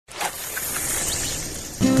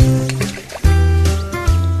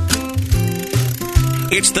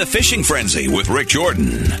It's the Fishing Frenzy with Rick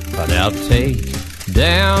Jordan. But I'll take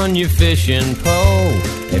down your fishing pole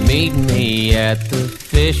and meet me at the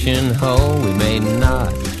fishing hole. We may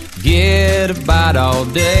not get a bite all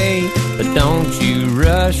day, but don't you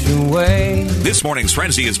rush away. This morning's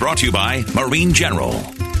Frenzy is brought to you by Marine General,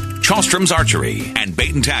 Chalstrom's Archery and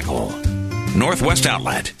Bait and Tackle, Northwest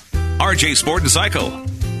Outlet, RJ Sport and Cycle,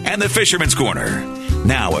 and the Fisherman's Corner.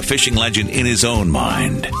 Now a fishing legend in his own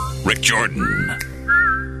mind, Rick Jordan.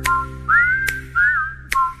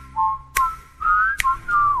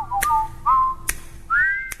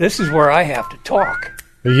 This is where I have to talk.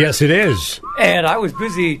 Yes, it is. And I was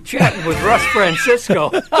busy chatting with Russ Francisco.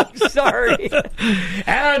 I'm sorry.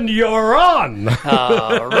 And you're on.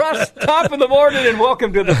 Russ, top of the morning, and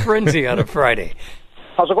welcome to the Frenzy on a Friday.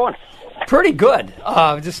 How's it going? Pretty good.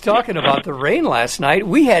 Just talking about the rain last night.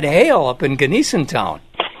 We had hail up in Gunnison Town.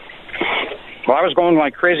 Well, I was going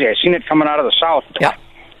like crazy. I seen it coming out of the south. Yeah.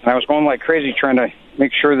 And I was going like crazy trying to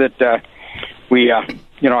make sure that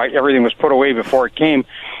everything was put away before it came.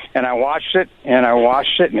 And I watched it, and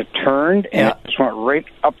it turned, and it just went right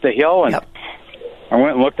up the hill, and I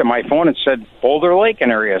went and looked at my phone and said Boulder Lake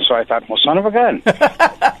in area. So I thought, well, son of a gun.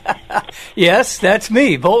 Yes, that's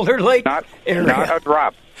me, Boulder Lake area. Not a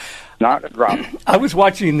drop. Not a drop. I was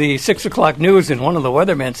watching the 6 o'clock news, and one of the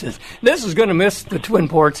weathermen says, this is going to miss the Twin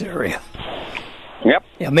Ports area. Yep.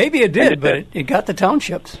 Yeah, maybe it did, but it got the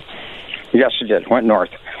townships. Yes, it did. Went north.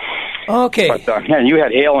 Okay. But, and you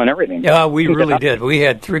had hail and everything. Yeah, we really did. We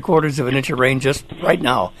had 3/4 of an inch of rain just right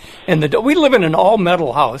now. And we live in an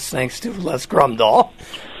all-metal house, thanks to Les Grumdahl,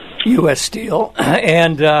 U.S. Steel.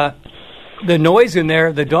 And the noise in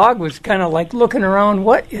there, the dog was kind of like looking around,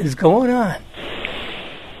 what is going on?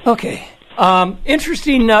 Okay.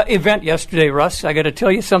 Interesting event yesterday, Russ. I got to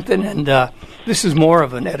tell you something, and this is more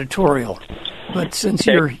of an editorial. But since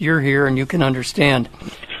you're here and you can understand,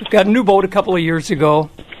 we've got a new boat a couple of years ago.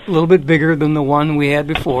 A little bit bigger than the one we had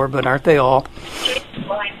before, but aren't they all?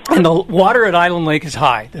 And the water at Island Lake is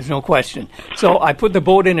high. There's no question. So I put the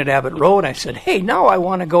boat in at Abbott Road. I said, hey, now I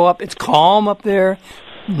want to go up. It's calm up there,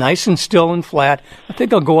 nice and still and flat. I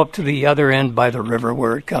think I'll go up to the other end by the river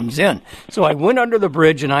where it comes in. So I went under the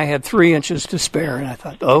bridge, and I had 3 inches to spare. And I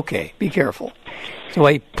thought, okay, be careful. So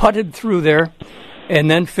I putted through there and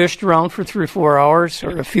then fished around for 3 or 4 hours,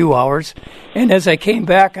 or a few hours. And as I came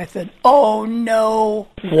back, I said, oh, no,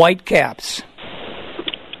 whitecaps.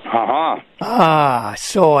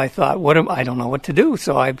 So I thought, I don't know what to do.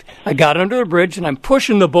 So I got under the bridge, and I'm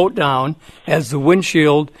pushing the boat down as the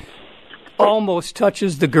windshield almost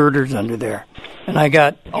touches the girders under there. And I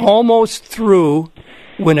got almost through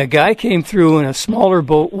when a guy came through in a smaller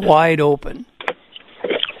boat wide open.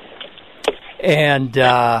 And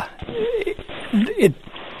it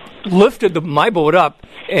lifted my boat up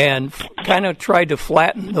and kind of tried to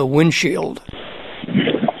flatten the windshield.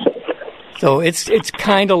 So it's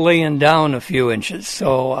kind of laying down a few inches.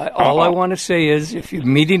 So all I want to say is if you're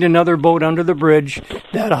meeting another boat under the bridge,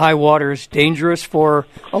 that high water is dangerous for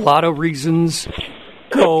a lot of reasons.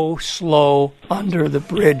 Go slow under the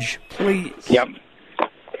bridge, please. Yep.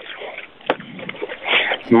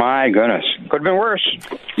 My goodness. Could have been worse.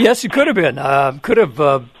 Yes, it could have been. Could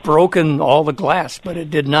have broken all the glass, but it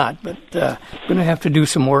did not. But I'm going to have to do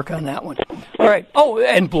some work on that one. All right. Oh,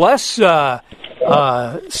 and bless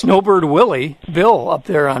Snowbird Bill up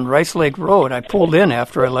there on Rice Lake Road. I pulled in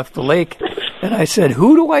after I left the lake, and I said,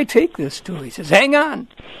 who do I take this to? He says, hang on.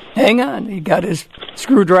 He got his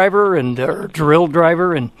screwdriver and drill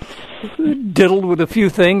driver and diddled with a few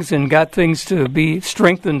things and got things to be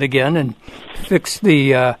strengthened again and fixed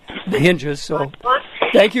the hinges. So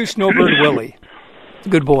thank you, Snowbird Willie.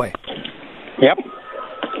 Good boy. Yep.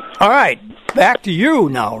 All right, back to you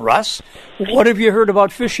now, Russ. What have you heard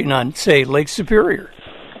about fishing on, say, Lake Superior?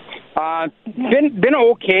 Been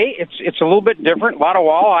okay. It's a little bit different. A lot of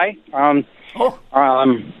walleye.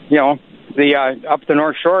 Up the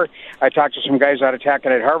North Shore, I talked to some guys out of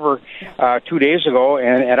Taconite Harbor 2 days ago,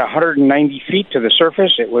 and at 190 feet to the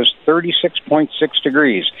surface, it was 36.6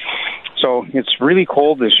 degrees. So it's really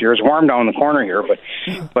cold this year. It's warm down the corner here,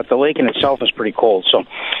 but the lake in itself is pretty cold. So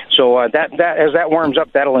that as that warms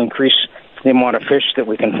up, that'll increase the amount of fish that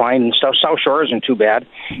we can find and stuff. South Shore isn't too bad,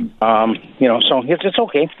 so it's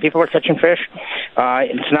okay. People are catching fish.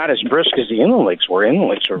 It's not as brisk as the inland lakes were.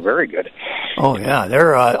 Inland lakes were very good. Oh, yeah.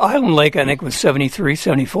 Their Island Lake, I think, was 73,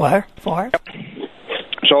 74.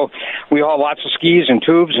 So we haul lots of skis and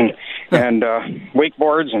tubes and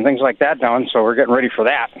wakeboards and things like that down, so we're getting ready for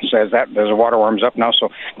that. So as the water warms up now, so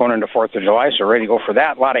going into 4th of July, so ready to go for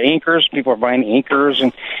that. A lot of anchors. People are buying anchors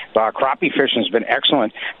and Crappie fishing has been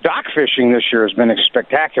excellent. Dock fishing this year has been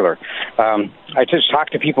spectacular. I just talk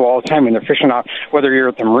to people all the time when they're fishing out, whether you're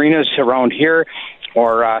at the marinas around here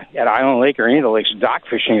or at Island Lake or any of the lakes. Dock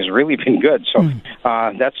fishing has really been good. So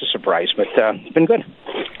that's a surprise, but it's been good.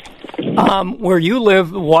 Where you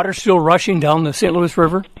live, the water's still rushing down the St. Louis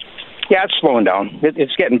River? Yeah, it's slowing down.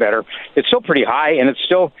 It's getting better. It's still pretty high, and it's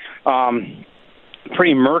still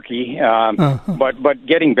pretty murky, but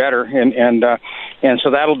getting better, and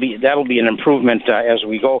so that'll be an improvement as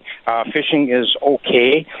we go. Fishing is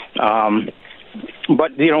okay.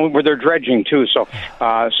 But where they're dredging too, so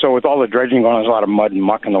with all the dredging going on, there's a lot of mud and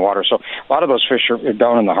muck in the water. So a lot of those fish are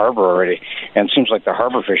down in the harbor already, and it seems like the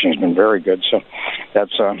harbor fishing has been very good. So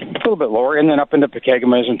that's a little bit lower, and then up into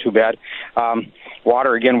Pekegama isn't too bad.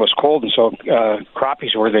 Water again was cold, and so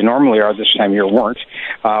crappies where they normally are this time of year weren't.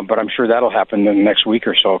 But I'm sure that'll happen in the next week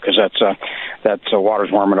or so because that's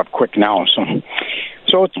water's warming up quick now.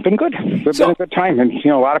 So it's been good. It's been a good time, and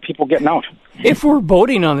a lot of people getting out. If we're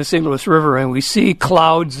boating on the St. Louis River and we see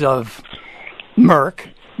clouds of murk,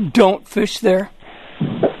 don't fish there?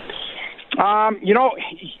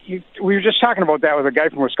 We were just talking about that with a guy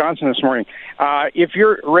from Wisconsin this morning. If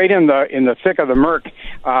you're right in the thick of the murk,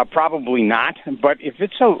 probably not. But if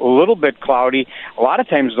it's a little bit cloudy, a lot of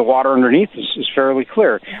times the water underneath is fairly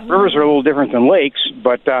clear. Rivers are a little different than lakes,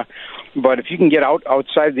 but if you can get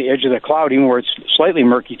outside the edge of the cloud, even where it's slightly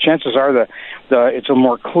murky, chances are it's a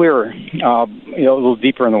more clear, a little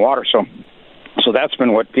deeper in the water. So that's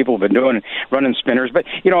been what people have been doing, running spinners. But,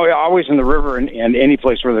 always in the river and any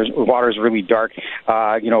place where the water is really dark,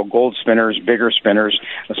 gold spinners, bigger spinners,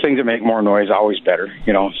 things that make more noise, always better,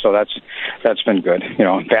 So that's been good.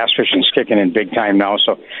 Bass fishing's kicking in big time now,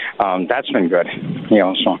 so that's been good,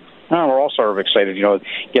 So we're all sort of excited,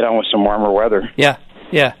 get on with some warmer weather. Yeah.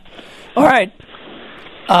 All right.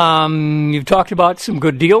 You've talked about some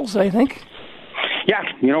good deals, I think. Yeah,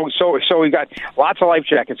 so we got lots of life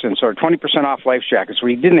jackets in, so 20% off life jackets.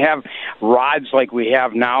 We didn't have rods like we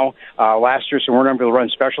have now last year, so we're not able to run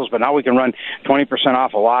specials, but now we can run 20%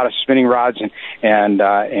 off a lot of spinning rods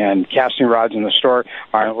and casting rods in the store.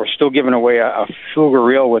 We're still giving away a Pfluger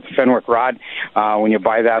reel with Fenwick rod when you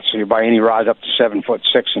buy that, so you buy any rod up to 7'6",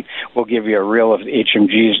 and we'll give you a reel of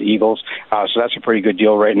HMGs, Eagles, so that's a pretty good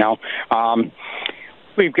deal right now.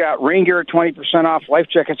 We've got rain gear at 20% off, life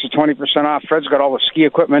jackets at 20% off. Fred's got all the ski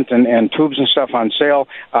equipment and tubes and stuff on sale.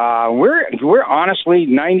 We're honestly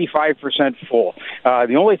 95% full.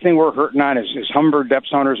 The only thing we're hurting on is Humber depth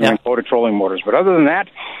sounders and Minn trolling motors. But other than that,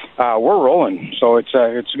 we're rolling. So it's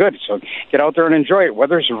good. So get out there and enjoy it.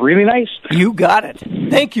 Weather's really nice. You got it.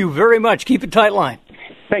 Thank you very much. Keep it tight line.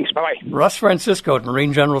 Thanks. Bye-bye. Russ Francisco at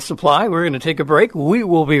Marine General Supply. We're going to take a break. We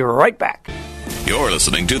will be right back. You're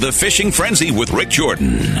listening to The Fishing Frenzy with Rick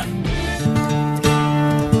Jordan.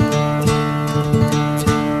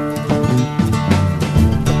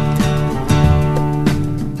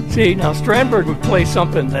 See, now Strandberg would play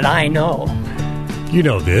something that I know. You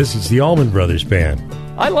know this. It's the Allman Brothers Band.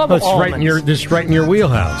 I love Allmans. This is right in your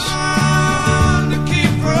wheelhouse.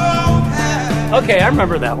 Okay, I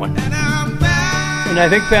remember that one. And I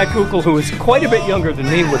think Pat Kukl, who is quite a bit younger than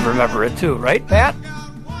me, would remember it too, right, Pat?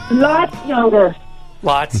 Lots younger.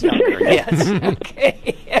 Lots younger, yes.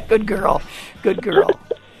 Okay, yeah, good girl.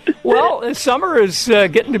 Well, the summer is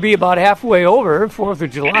getting to be about halfway over. 4th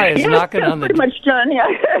of July is knocking on the... pretty much done, yeah.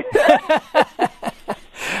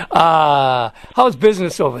 How's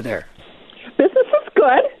business over there? Business is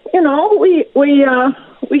good.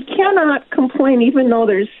 We cannot complain, even though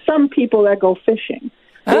there's some people that go fishing.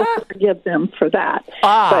 We'll forgive them for that.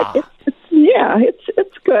 But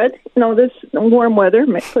it's good. This warm weather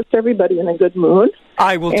puts everybody in a good mood.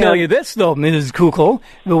 I will tell you this, though, Mrs. Kukl.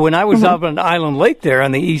 When I was out on Island Lake there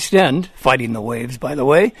on the east end, fighting the waves, by the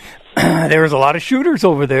way, there was a lot of shooters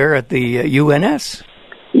over there at the UNS.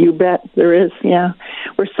 You bet there is, yeah.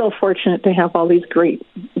 We're so fortunate to have all these great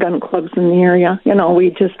gun clubs in the area. We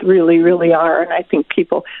just really, really are, and I think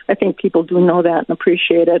people do know that and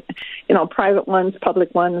appreciate it. Private ones,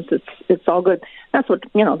 public ones, it's all good. That's what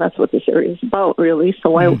this area is about, really.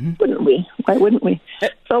 So why wouldn't we?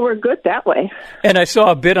 So we're good that way. And I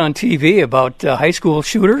saw a bit on TV about high school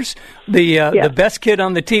shooters. The best kid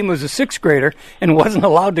on the team was a 6th grader and wasn't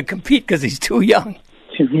allowed to compete because he's too young.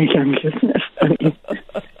 Too young, isn't it funny?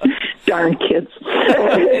 Darn kids.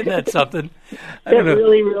 Isn't that something? It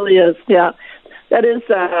really, really is. Yeah, that is.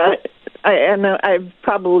 I've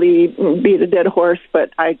probably beat a dead horse,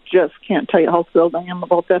 but I just can't tell you how thrilled I am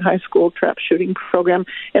about that high school trap shooting program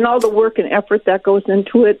and all the work and effort that goes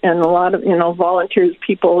into it, and a lot of volunteers,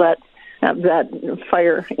 people that have that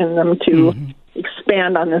fire in them to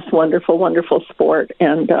expand on this wonderful, wonderful sport.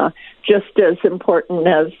 And just as important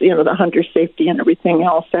as, the hunter safety and everything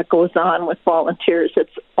else that goes on with volunteers,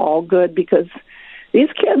 it's all good because these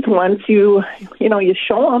kids, once you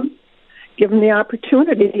show them, give them the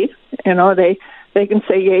opportunity, they can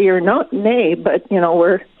say yay or no, nay, but,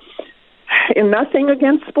 we're in nothing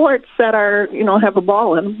against sports that are, have a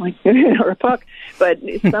ball in them, like, or a puck, but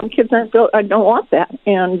some kids don't want that.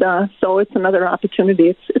 And so it's another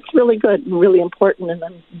opportunity. It's really good and really important, and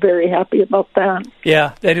I'm very happy about that.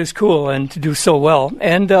 Yeah, that is cool, and to do so well.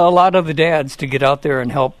 And a lot of the dads to get out there and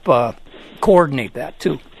help coordinate that,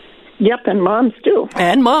 too. Yep, and moms, too.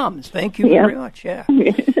 And moms. Thank you very much, yeah.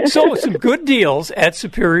 So some good deals at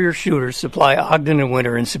Superior Shooter Supply, Ogden and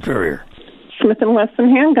Winter in Superior. Smith & Wesson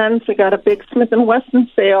handguns. We got a big Smith & Wesson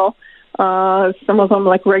sale. Some of them,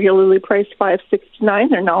 like regularly priced $569,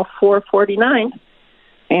 they're now $449,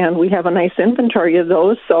 and we have a nice inventory of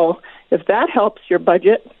those. So if that helps your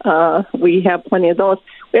budget, we have plenty of those.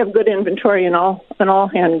 We have good inventory in all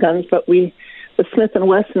handguns, but the Smith &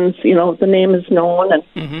 Wessons, the name is known,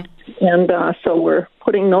 and so we're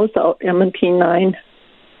putting those out, M&P 9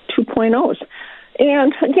 2.0s.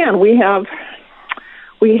 And again, we have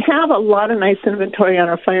a lot of nice inventory on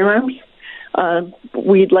our firearms.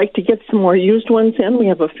 We'd like to get some more used ones in. We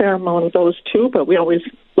have a fair amount of those too, but we always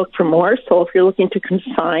look for more. So if you're looking to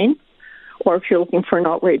consign or if you're looking for an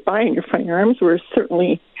outright buy in your firearms, we're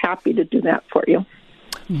certainly happy to do that for you.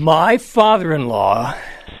 My father-in-law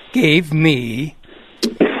gave me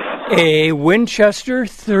a Winchester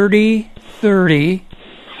 30-30,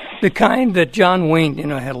 the kind that John Wayne,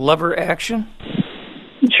 had lever action.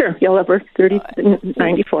 Sure, yeah, lever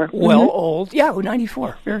 94. Well, old. Yeah,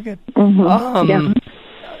 94. Very good. Yeah.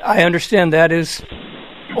 I understand that is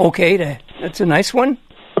okay. That's a nice one.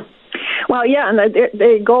 Well, yeah, and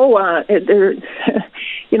they go, they're,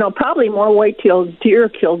 probably more white-tailed deer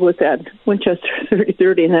killed with that Winchester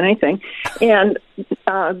 30-30 than anything. And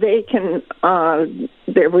they can,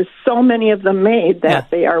 there was so many of them made that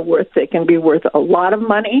they can be worth a lot of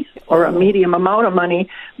money or a medium amount of money,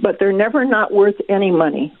 but they're never not worth any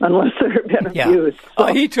money unless they're been abused. So,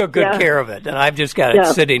 he took good care of it, and I've just got it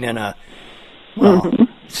sitting in a,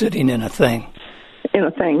 sitting in a thing. In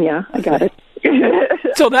a thing, yeah, I got it.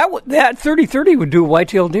 So that 30-30 would do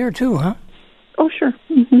white-tailed deer too, huh? Oh, sure.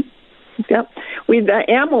 Yep. The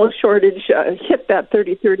ammo shortage hit that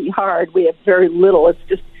 30-30 hard. We have very little. It's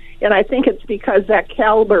just, and I think it's because that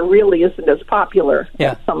caliber really isn't as popular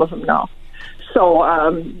as some of them now. So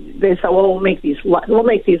they said, "Well, we'll make these last."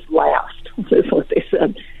 Is what they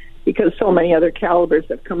said, because so many other calibers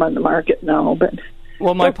have come on the market now. But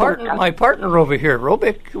my partner over here,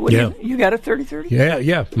 Robic, you got a 30-30?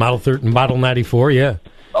 Yeah, model 94, yeah.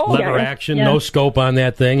 Oh, lever action, no scope on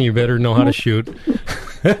that thing. You better know how to shoot.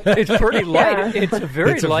 It's pretty light. It's a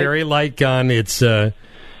very light gun. It's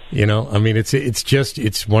it's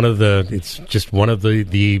just one of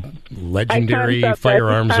the legendary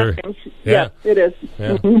firearms. It is.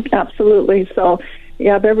 Yeah. Absolutely. So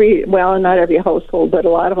not every household, but a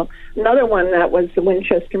lot of them. Another one that was the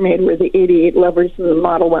Winchester made were the 88 levers in the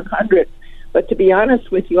Model 100. But to be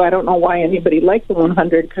honest with you, I don't know why anybody liked the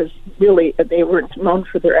 100, because really they weren't known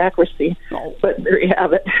for their accuracy. No. But there you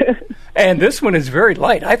have it. And this one is very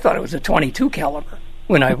light. I thought it was a 22 caliber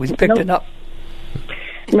when I picked it up.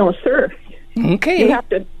 No, sir. Okay.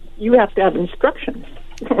 You have to have instructions.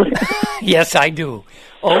 Yes, I do.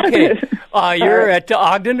 Okay. You're at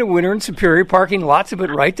Ogden and Winter and Superior, parking lots of it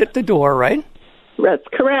right at the door, right? That's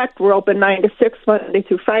correct. We're open 9 to 6 Monday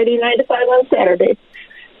through Friday, 9 to 5 on Saturday.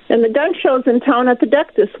 And the gun show's in town at the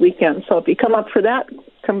deck this weekend, so if you come up for that,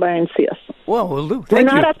 come by and see us. Well, we'll do. We're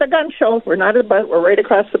not at the gun show. We're not we're right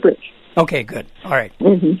across the bridge. Okay, good. All right.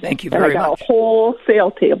 Thank you very much. I got a whole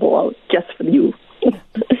sale table out just for you.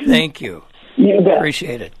 Thank you. You bet.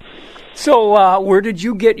 Appreciate it. So, where did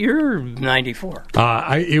you get your 94?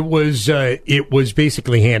 It was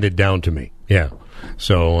basically handed down to me. Yeah.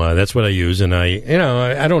 So that's what I use, and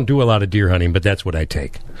I don't do a lot of deer hunting, but that's what I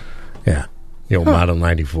take. Yeah. Model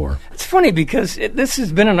 94. It's funny because this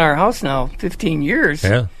has been in our house now 15 years.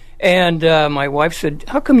 Yeah. And my wife said,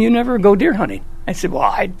 "How come you never go deer hunting?" I said, "Well,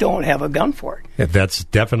 I don't have a gun for it." Yeah, that's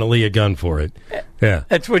definitely a gun for it. Yeah.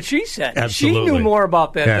 That's what she said. Absolutely. She knew more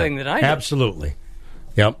about that thing than I did. Absolutely.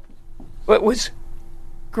 Yep. It was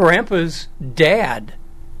Grandpa's dad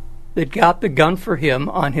that got the gun for him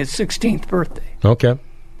on his 16th birthday. Okay.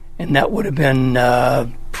 And that would have been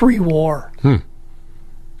pre-war.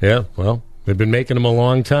 Yeah, well, they've been making them a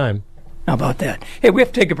long time. How about that? Hey, we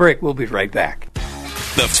have to take a break. We'll be right back.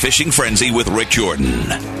 The Fishing Frenzy with Rick Jordan.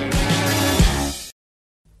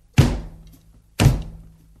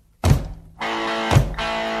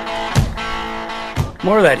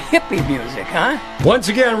 More of that hippie music, huh? Once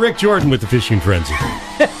again, Rick Jordan with the Fishing Frenzy.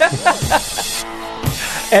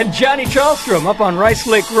 And Johnny Charlstrom up on Rice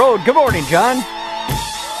Lake Road. Good morning, John.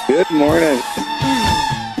 Good morning.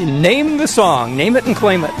 Name the song. Name it and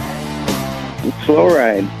claim it. Slow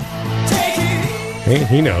Ride.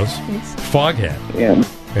 He knows. Foghat. Yeah.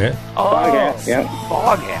 Yeah. Oh, Foghat, yeah.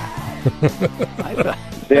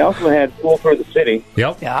 Foghat. They also had Fool for the City.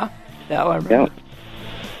 Yep. Yeah, that one. I remember. Yeah.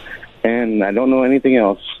 And I don't know anything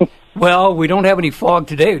else. Well, we don't have any fog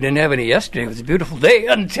today. We didn't have any yesterday. It was a beautiful day.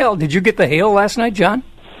 Did you get the hail last night, John?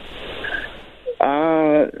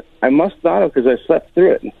 I must not have because I slept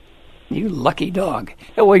through it. You lucky dog.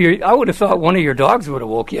 Well, I would have thought one of your dogs would have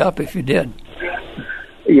woke you up if you did.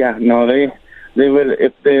 Yeah, no, they would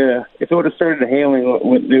if it would have started hailing,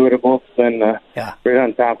 they would have both been right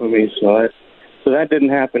on top of me. So that didn't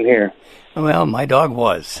happen here. Well, my dog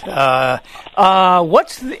was.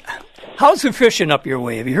 How's the fishing up your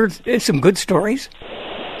way? Have you heard some good stories?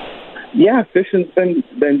 Yeah, fishing's been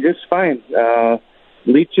just fine.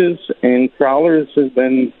 Leeches and crawlers has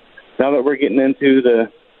been, now that we're getting into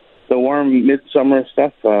the warm midsummer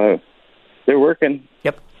stuff, they're working.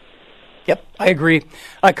 Yep, I agree.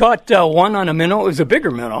 I caught one on a minnow. It was a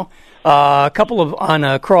bigger minnow. A couple on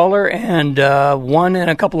a crawler, and one and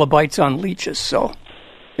a couple of bites on leeches. So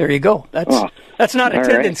there you go. That's not a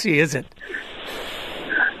tendency, is it?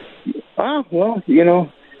 Well,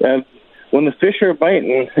 when the fish are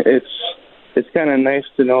biting, it's kind of nice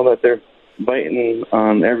to know that they're biting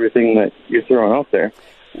on everything that you're throwing out there.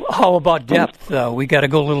 How about depth? We got to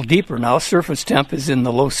go a little deeper now. Surface temp is in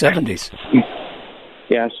the low 70s.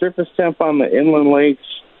 Yeah, surface temp on the inland lakes,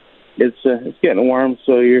 it's getting warm,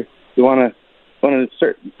 so you want to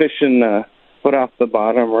start fishing foot off the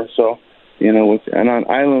bottom or so. And on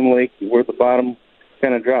Island Lake where the bottom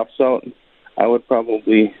kind of drops out, I would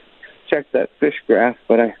probably check that fish graph,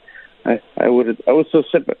 but I would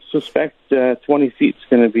suspect 20 feet is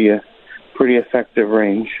going to be a pretty effective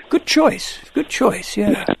range. Good choice,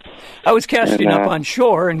 yeah. I was casting up on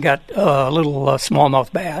shore and got a little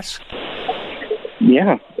smallmouth bass.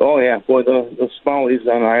 Yeah. Oh, yeah. Boy, the smallies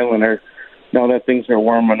on island are, now that things are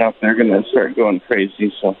warming up, they're going to start going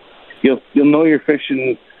crazy. So you'll know you're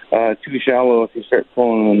fishing too shallow if you start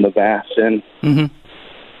pulling the bass in. Mm-hmm.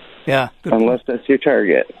 Yeah. Unless that's your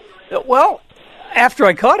target. Well, after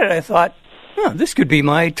I caught it, I thought, this could be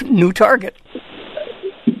my new target.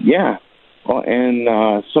 Yeah. Well,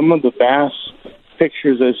 and some of the bass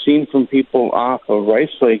pictures I've seen from people off of Rice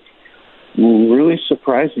Lake were really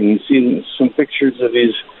surprising. You see some pictures of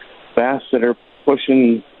these bass that are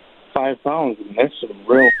pushing 5 pounds, and there's some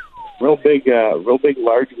real big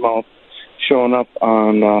largemouth showing up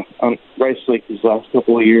on Rice Lake these last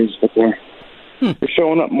couple of years. But they're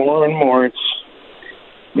showing up more and more.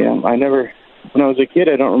 When I was a kid,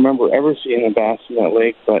 I don't remember ever seeing a bass in that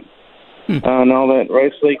lake, but now that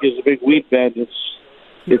Rice Lake is a big weed bed,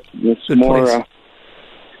 it's more.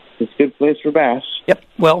 It's a good place for bass. Yep.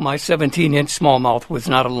 Well, my 17-inch smallmouth was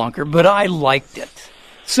not a lunker, but I liked it.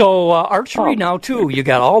 So archery now, too. You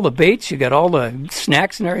got all the baits. You got all the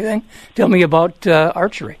snacks and everything. Tell me about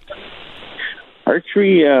archery.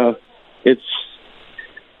 Archery, it's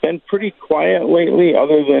been pretty quiet lately,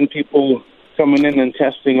 other than people coming in and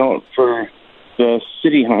testing out for the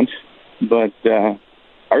city hunt. But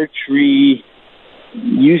archery,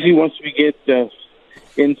 usually once we get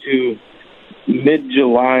into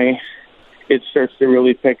mid-July, it starts to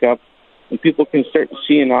really pick up. And people can start to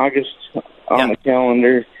see in August on the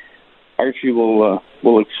calendar, archery will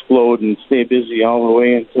explode and stay busy all the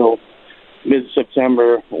way until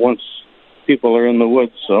mid-September once people are in the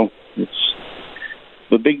woods. So it's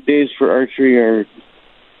the big days for archery are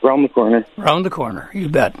around the corner. Around the corner, you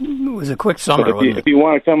bet. It was a quick summer. If you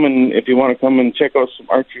want to come and check out some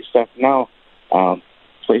archery stuff now,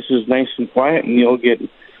 place is nice and quiet, and you'll get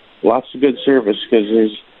lots of good service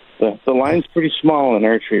because the line's pretty small in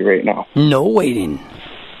archery right now. No waiting.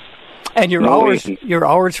 And your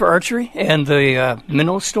hours for archery and the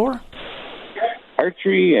minnow store?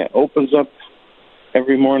 Archery opens up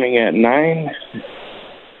every morning at 9,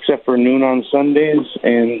 except for noon on Sundays,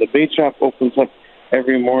 and the bait shop opens up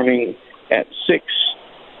every morning at 6,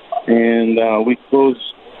 and we close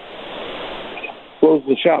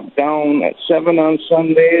the shop down at 7 on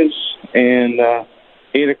Sundays, and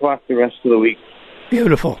 8 o'clock the rest of the week.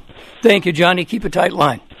 Beautiful. Thank you, Johnny. Keep a tight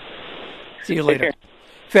line. See you later.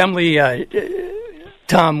 Family,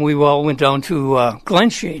 Tom, we all went down to Glen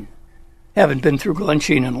Sheen. Haven't been through Glen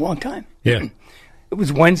Sheen in a long time. Yeah. It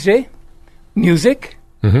was Wednesday. Music.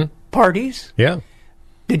 Parties. Yeah.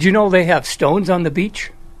 Did you know they have stones on the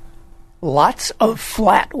beach? Lots of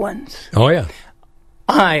flat ones. Oh, yeah.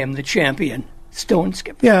 I am the champion stone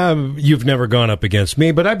skipper. Yeah, you've never gone up against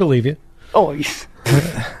me, but I believe you. Oh,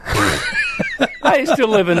 I used to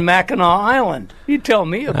live in Mackinac Island. You tell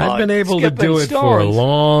me about I've been able to skipping do it stones. for a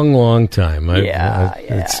long, long time. Yeah.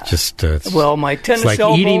 It's just Well, my tennis it's like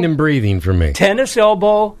elbow, eating and breathing for me. tennis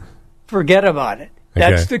elbow, forget about it.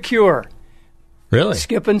 That's Okay. the cure. Really?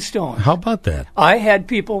 Skipping stones. How about that? I had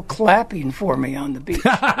people clapping for me on the beach.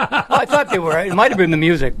 I thought they were. It might have been the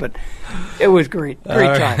music, but it was great. Great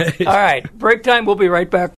All time. right. All right. Break time. We'll be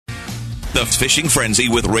right back. The Fishing Frenzy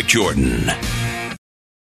with Rick Jordan.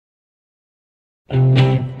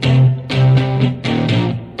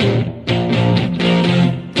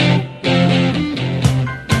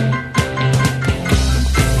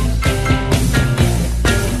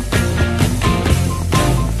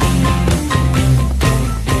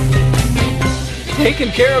 Taking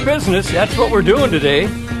care of business. That's what we're doing today.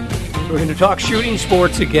 We're going to talk shooting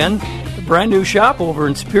sports again. A brand new shop over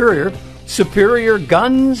in Superior. Superior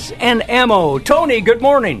Guns and Ammo. Tony, good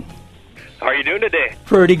morning. How are you doing today?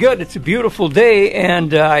 Pretty good. It's a beautiful day,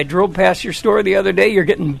 and I drove past your store the other day. You're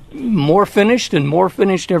getting more finished and more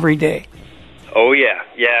finished every day. Oh, yeah.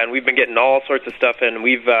 Yeah, and we've been getting all sorts of stuff in.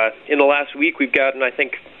 We've, in the last week, we've gotten, I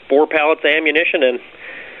think, 4 pallets of ammunition in,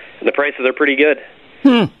 and the prices are pretty good.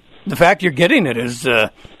 The fact you're getting it is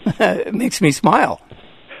it makes me smile.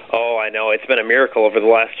 Oh, I know. It's been a miracle over the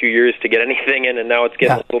last 2 years to get anything in, and now it's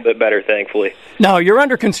getting a little bit better, thankfully. Now, you're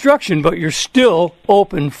under construction, but you're still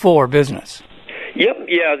open for business. Yep,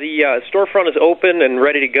 yeah, the storefront is open and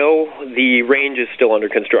ready to go. The range is still under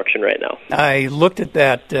construction right now. I looked at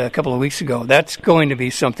that a couple of weeks ago. That's going to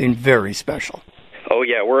be something very special. Oh,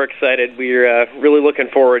 yeah, we're excited. We're really looking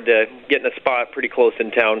forward to getting a spot pretty close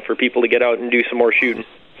in town for people to get out and do some more shooting.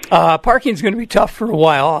 Parking's going to be tough for a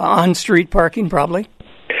while. On-street parking, probably.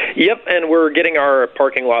 Yep, and we're getting our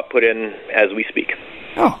parking lot put in as we speak.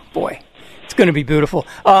 Oh, boy. It's going to be beautiful.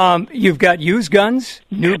 You've got used guns,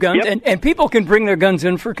 new guns, Yep. and people can bring their guns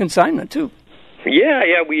in for consignment, too. Yeah,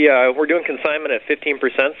 we're doing consignment at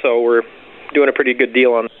 15%, so we're doing a pretty good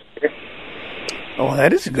deal on that. Oh,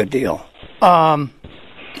 that is a good deal. I'm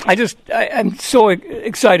so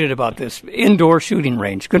excited about this indoor shooting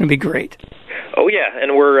range. Going to be great. Oh yeah,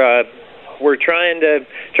 and we're trying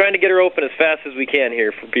to get her open as fast as we can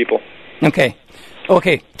here for people. Okay,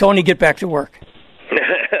 Tony, get back to work.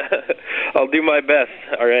 I'll do my best.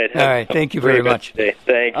 All right. All right. Thank you very much. Today.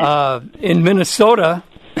 Thank you. In Minnesota,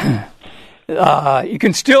 you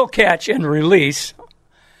can still catch and release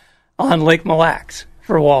on Lake Mille Lacs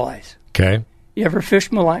for walleyes. Okay. You ever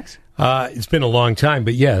fished Mille Lacs? It's been a long time,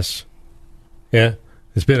 but yes. Yeah.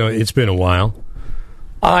 It's been a while.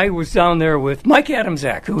 I was down there with Mike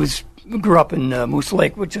Adamczak, who grew up in Moose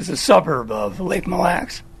Lake, which is a suburb of Lake Mille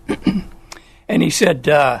Lacs. And he said,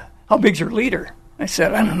 how big's your leader? I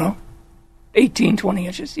said, I don't know, 18, 20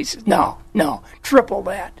 inches. He said, no, triple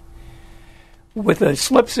that. With a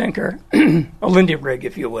slip sinker, a Lindy rig,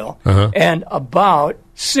 if you will, and about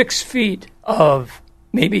 6 feet of,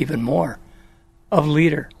 maybe even more, of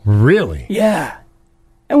leader. Really? Yeah.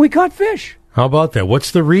 And we caught fish. How about that?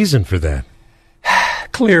 What's the reason for that?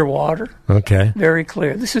 Clear water. Okay. Very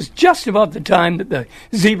clear. This is just about the time that the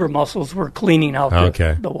zebra mussels were cleaning out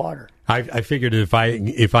the water. I figured if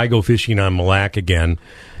I go fishing on Mille Lacs again,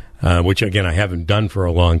 which again I haven't done for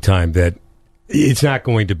a long time, that it's not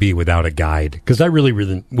going to be without a guide because I really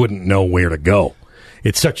wouldn't know where to go.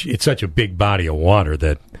 It's such a big body of water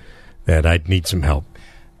that I'd need some help.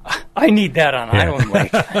 I need that on Island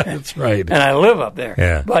Lake. That's right. And I live up there.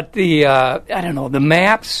 Yeah. But the the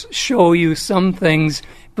maps show you some things,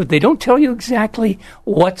 but they don't tell you exactly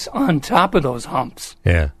what's on top of those humps.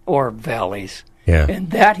 Yeah. Or valleys. Yeah. And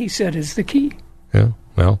that, he said, is the key. Yeah.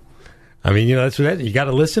 Well, I mean, that's what you got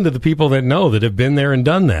to listen to the people that know, that have been there and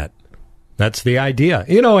done that. That's the idea,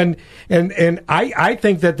 and I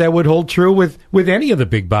think that would hold true with any of the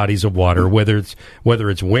big bodies of water, whether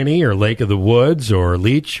it's Winnie or Lake of the Woods or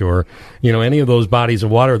Leech or any of those bodies of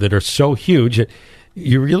water that are so huge.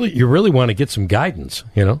 You really want to get some guidance,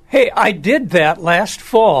 Hey, I did that last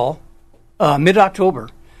fall, mid-October,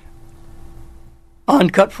 on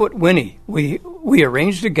Cutfoot Winnie. We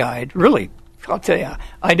arranged a guide. Really, I'll tell you,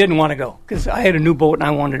 I didn't want to go because I had a new boat and I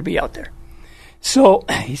wanted to be out there. So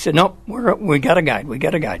he said, "No, we got a guide. We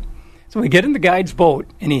got a guide." So we get in the guide's boat,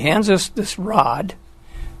 and he hands us this rod,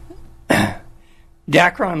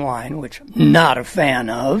 Dacron line, which I'm not a fan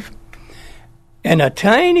of, and a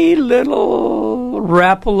tiny little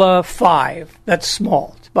Rapala 5. That's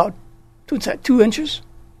small. It's about, 2 inches?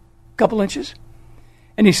 A couple inches?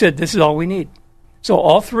 And he said, "This is all we need." So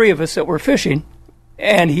all three of us that were fishing,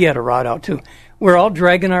 and he had a rod out too, we're all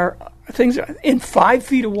dragging our things are in 5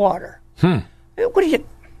 feet of water. What do you?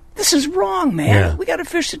 This is wrong, man. Yeah. We got to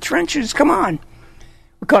fish the trenches. Come on.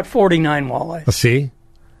 We caught 49 walleyes. See?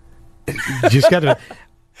 You just got to...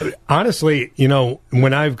 Honestly,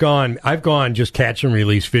 when I've gone just catch and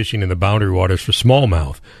release fishing in the boundary waters for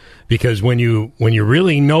smallmouth, because when you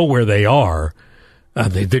really know where they are,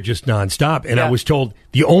 they're just nonstop. And I was told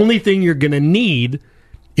the only thing you're going to need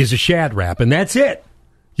is a shad wrap, and that's it.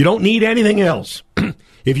 You don't need anything else.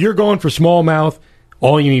 If you're going for smallmouth,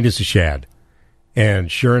 all you need is a shad.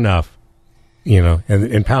 And sure enough,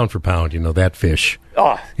 and pound for pound, that fish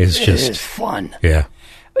is just... It is fun. Yeah.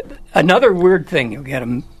 Another weird thing, you'll get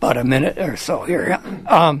about a minute or so here.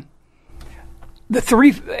 The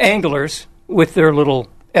 3 anglers with their little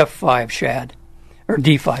F5 shad, or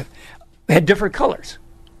D5, had different colors.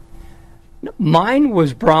 Mine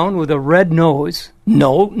was brown with a red nose,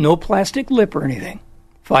 no plastic lip or anything.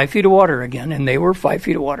 5 feet of water again, and they were 5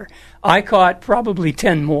 feet of water. I caught probably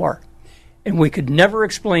 10 more, and we could never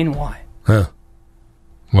explain why. Huh.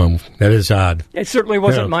 Well, that is odd. It certainly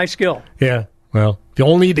wasn't my skill. Yeah. Well, you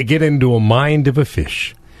only need to get into a mind of a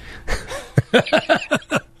fish.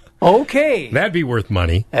 Okay. That'd be worth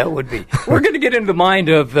money. That would be. We're going to get into the mind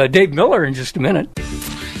of Dave Miller in just a minute.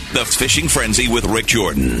 The Fishing Frenzy with Rick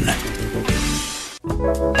Jordan.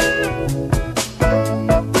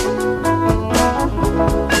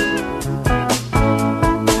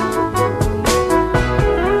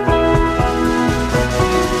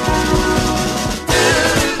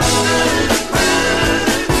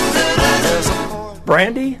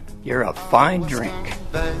 Brandy, you're a fine drink.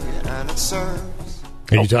 Are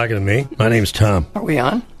you talking to me? My name's Tom. Are we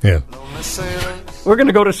on? Yeah. We're going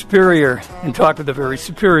to go to Superior and talk to the very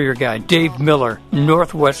superior guy, Dave Miller,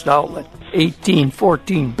 Northwest Outlet,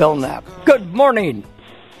 1814 Belknap. Good morning.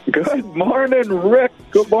 Good morning, Rick.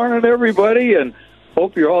 Good morning, everybody, and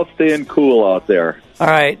hope you're all staying cool out there. All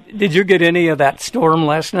right. Did you get any of that storm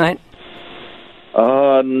last night?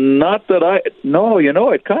 Not that no,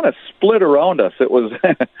 it kind of split around us. It was,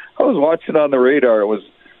 I was watching on the radar. It was,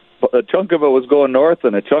 a chunk of it was going north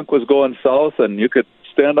and a chunk was going south, and you could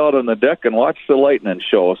stand out on the deck and watch the lightning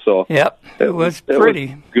show. So yep, it was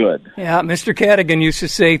pretty. It was good. Yeah, Mr. Cadigan used to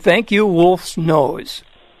say, "Thank you, Wolf's nose."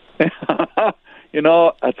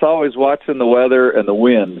 It's always watching the weather and the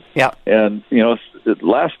wind. Yeah. And,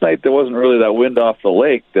 last night there wasn't really that wind off the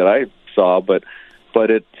lake that I saw, but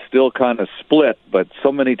it still kind of split. But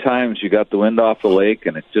so many times you got the wind off the lake,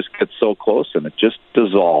 and it just gets so close, and it just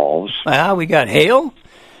dissolves. We got hail,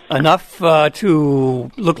 enough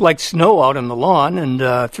to look like snow out on the lawn, and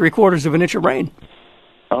 3/4 of an inch of rain.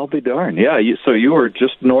 I'll be darned. Yeah, so you were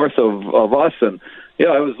just north of us, and yeah,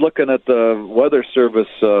 I was looking at the Weather Service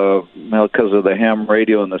because of the ham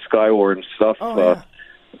radio and the Skyward and stuff. Yeah.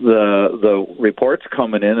 The reports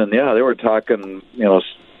coming in, and yeah, they were talking,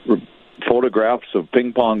 photographs of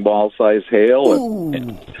ping pong ball size hail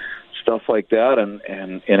and stuff like that, and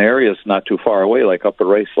in areas not too far away, like up at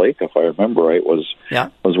Rice Lake, if I remember right, was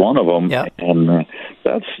one of them. Yeah. And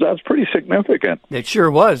that's pretty significant. It sure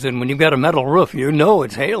was, and when you've got a metal roof,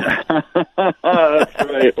 it's hailing. That's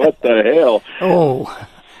right. What the hell? Oh,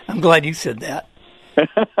 I'm glad you said that.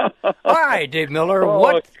 All right, Dave Miller,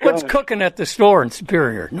 what's cooking at the store in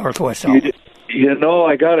Superior, Northwest Outlet?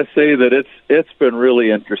 I got to say that it's been really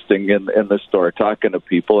interesting in the store, talking to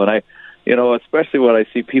people, and I, especially when I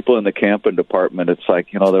see people in the camping department, it's like,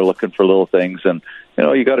 they're looking for little things, and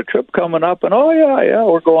you got a trip coming up, and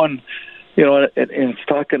we're going, and it's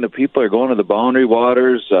talking to people who are going to the Boundary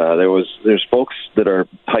Waters. There's folks that are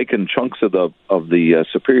hiking chunks of the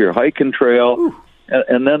Superior Hiking Trail.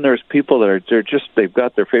 And then there's people that they've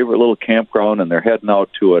got their favorite little campground and they're heading out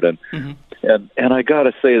to it. And I got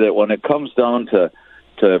to say that when it comes down to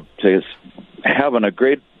having a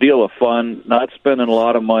great deal of fun, not spending a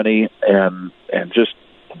lot of money, and just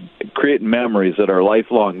creating memories that are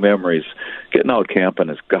lifelong memories, getting out camping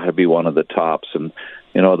has got to be one of the tops. And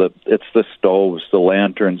it's the stoves, the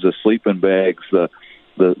lanterns, the sleeping bags, the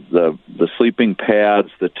sleeping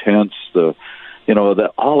pads, the tents,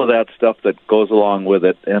 all of that stuff that goes along with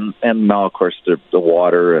it, and now of course the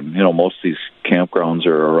water, and most of these campgrounds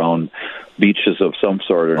are around beaches of some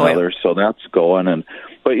sort or another, so that's going.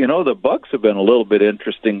 But the bugs have been a little bit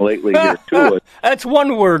interesting lately here too. That's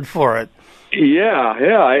one word for it. Yeah.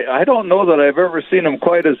 I don't know that I've ever seen them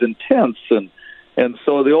quite as intense, and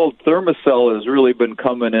so the old Thermacell has really been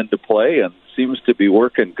coming into play and seems to be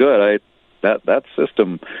working good. That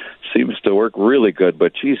system seems to work really good,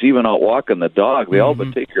 but geez, even out walking the dog, they all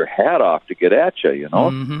but take your hat off to get at you,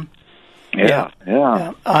 Mm-hmm. Yeah.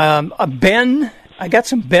 Ben, I got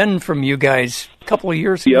some Ben from you guys a couple of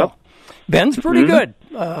years ago. Ben's pretty good.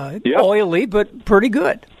 Oily, but pretty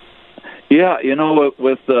good. Yeah,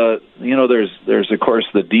 with there's of course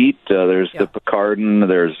the DEET, there's the Picardin,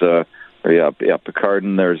 there's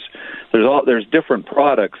Picardin. There's different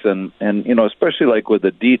products, and especially like with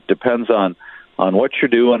the DEET, depends on what you're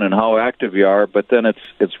doing and how active you are. But then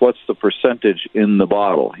it's what's the percentage in the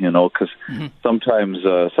bottle, because sometimes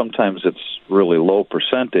it's really low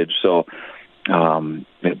percentage, so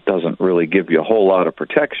it doesn't really give you a whole lot of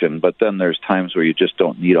protection. But then there's times where you just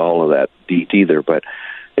don't need all of that DEET either. But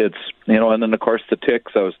it's and then of course the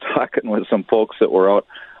ticks. I was talking with some folks that were out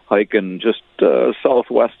hiking just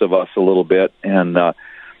southwest of us a little bit, and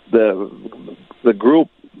the group,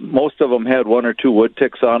 most of them had 1 or 2 wood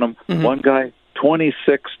ticks on them. One guy,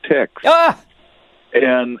 26 ticks,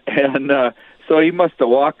 and so he must have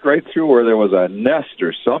walked right through where there was a nest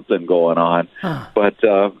or something going on. But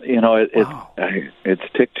it's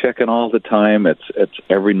tick checking all the time. It's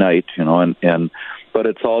every night, but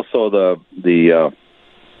it's also the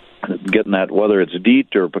getting that, whether it's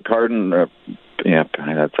DEET or Picardin, or I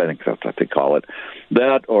think that's what they call it,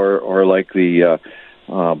 that or like the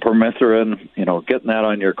permethrin, getting that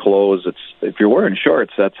on your clothes. If you're wearing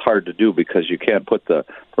shorts, that's hard to do because you can't put the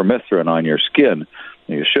permethrin on your skin.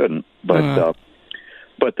 You shouldn't,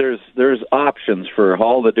 but there's options for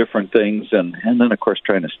all the different things, and then of course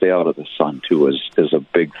trying to stay out of the sun too is a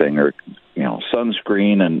big thing, or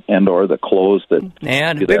sunscreen and or the clothes that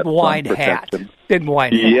and a big wide hat. Big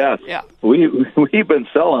wide hat. Yes. Yeah. We've been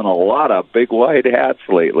selling a lot of big wide hats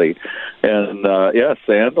lately, and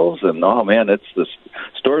sandals, and it's the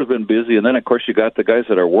store's been busy, and then of course you got the guys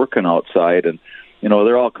that are working outside, and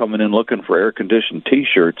they're all coming in looking for air-conditioned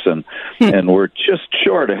T-shirts, and we're just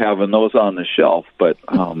short of having those on the shelf. But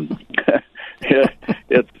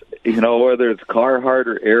it's whether it's Carhartt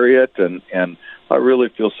or Ariat, and I really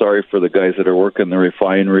feel sorry for the guys that are working the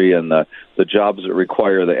refinery and the jobs that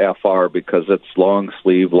require the FR, because it's long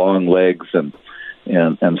sleeve, long legs, and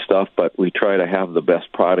stuff. But we try to have the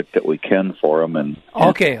best product that we can for them. And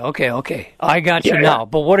okay, I got you now.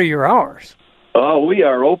 But what are your hours? We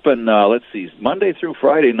are open, Monday through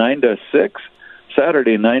Friday, 9 to 6,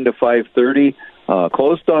 Saturday, 9 to 5:30,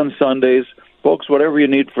 closed on Sundays. Folks, whatever you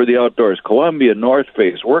need for the outdoors, Columbia, North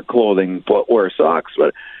Face, work clothing, footwear, socks,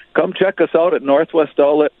 but come check us out at Northwest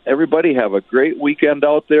Outlet. Everybody have a great weekend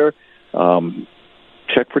out there.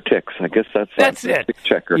 Check for ticks. I guess that's it. Tick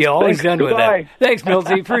checker. You always done with that. Thanks,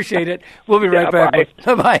 Millsy. Appreciate it. We'll be right back.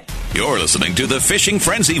 Bye-bye. You're listening to The Fishing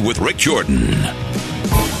Frenzy with Rick Jordan.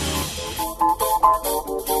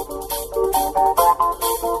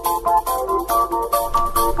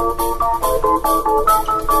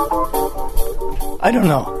 I don't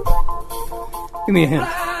know. Give me a hint.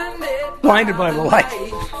 Blinded by the light.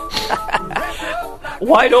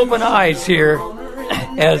 Wide open eyes here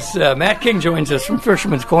as Matt King joins us from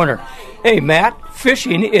Fisherman's Corner. Hey, Matt,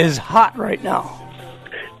 fishing is hot right now.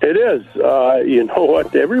 It is. You know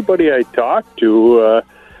what? Everybody I talk to,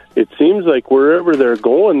 it seems like wherever they're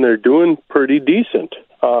going, they're doing pretty decent.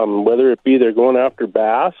 Whether it be they're going after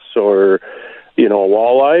bass or,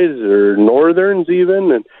 walleyes or northerns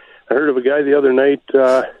even. And I heard of a guy the other night,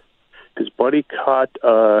 his buddy caught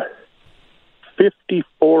a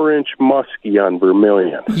 54-inch muskie on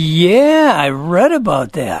Vermilion. Yeah, I read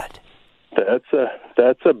about that.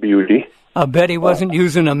 That's a beauty. I bet he wasn't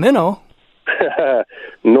using a minnow.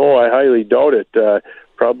 No, I highly doubt it.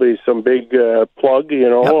 Probably some big plug,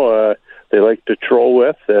 they like to troll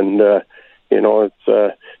with. And,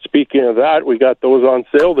 it's speaking of that, we got those on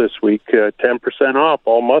sale this week, 10% off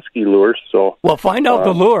all muskie lures. So, well, find out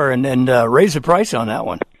the lure and raise the price on that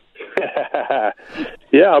one.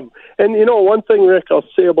 Yeah, and one thing, Rick, I'll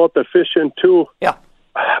say about the fishing too. Yeah,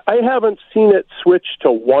 I haven't seen it switch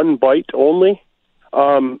to one bite only.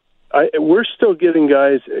 We're still getting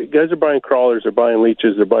guys are buying crawlers, they're buying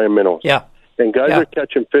leeches, they're buying minnows. Yeah, and guys are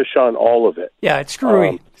catching fish on all of it. Yeah, it's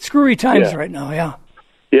screwy times right now. Yeah.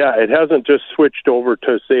 Yeah, it hasn't just switched over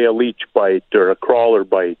to, say, a leech bite or a crawler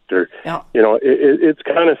bite, or it's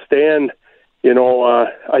kind of staying.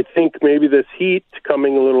 I think maybe this heat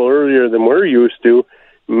coming a little earlier than we're used to,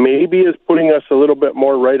 maybe is putting us a little bit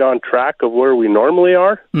more right on track of where we normally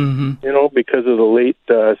are. Mm-hmm. Because of the late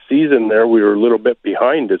season there, we were a little bit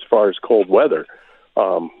behind as far as cold weather.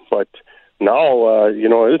 But now,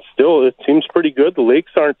 it seems pretty good. The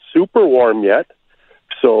lakes aren't super warm yet,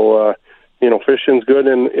 so. Fishing's good,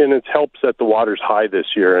 and it helps that the water's high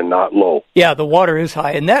this year and not low. Yeah, the water is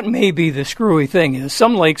high, and that may be the screwy thing. Is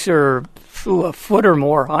some lakes are a foot or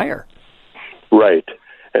more higher. Right,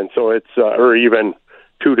 and so it's or even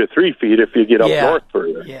 2 to 3 feet if you get up north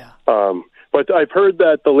further. Yeah. But I've heard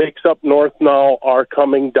that the lakes up north now are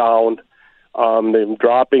coming down. They've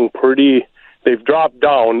dropped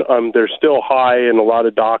down. They're still high, and a lot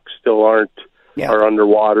of docks still are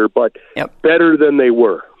underwater, but better than they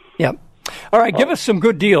were. Yep. All right, give us some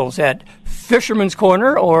good deals at Fisherman's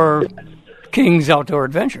Corner or King's Outdoor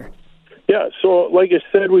Adventure. Yeah, so like I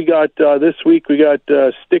said, we got this week we got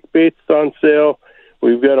stick baits on sale.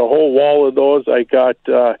 We've got a whole wall of those. I got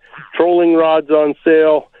trolling rods on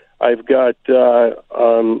sale. I've got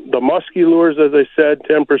the musky lures, as I said,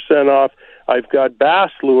 10% off. I've got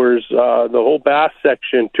bass lures. The whole bass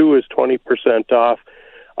section, too, is 20% off.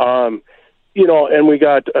 And we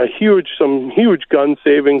got some huge gun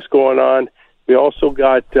savings going on. We also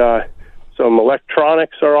got some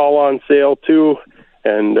electronics are all on sale, too.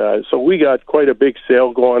 And so we got quite a big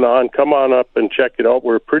sale going on. Come on up and check it out.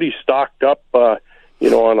 We're pretty stocked up, on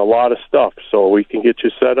a lot of stuff, so we can get you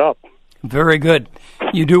set up. Very good.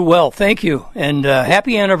 You do well. Thank you. And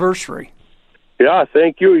happy anniversary. Yeah,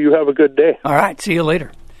 thank you. You have a good day. All right. See you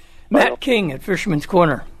later. Matt King at Fisherman's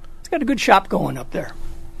Corner. He's got a good shop going up there.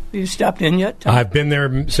 Have you stopped in yet, Tom? I've been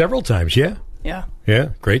there several times, yeah. Yeah. Yeah,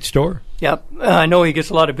 great store. Yep. I know he gets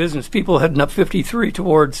a lot of business. People heading up 53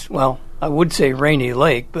 towards, I would say Rainy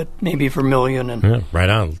Lake, but maybe Vermilion. And right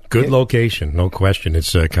on. Good location, no question.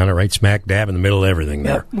 It's kind of right smack dab in the middle of everything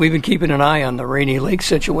there. We've been keeping an eye on the Rainy Lake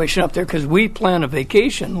situation up there because we plan a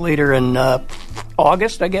vacation later in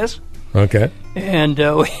August, I guess. Okay. And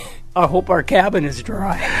I hope our cabin is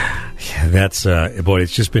dry. Yeah, that's,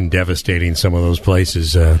 it's just been devastating, some of those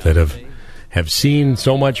places that have seen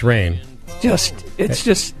so much rain.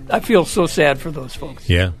 I feel so sad for those folks.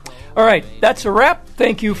 Yeah. All right, that's a wrap.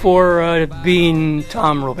 Thank you for being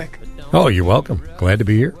Tom Robick. Oh, you're welcome. Glad to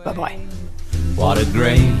be here. Bye-bye. What a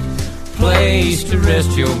great place to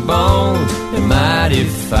rest your bones. And mighty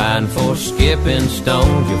fine for skipping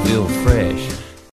stones. You'll feel fresh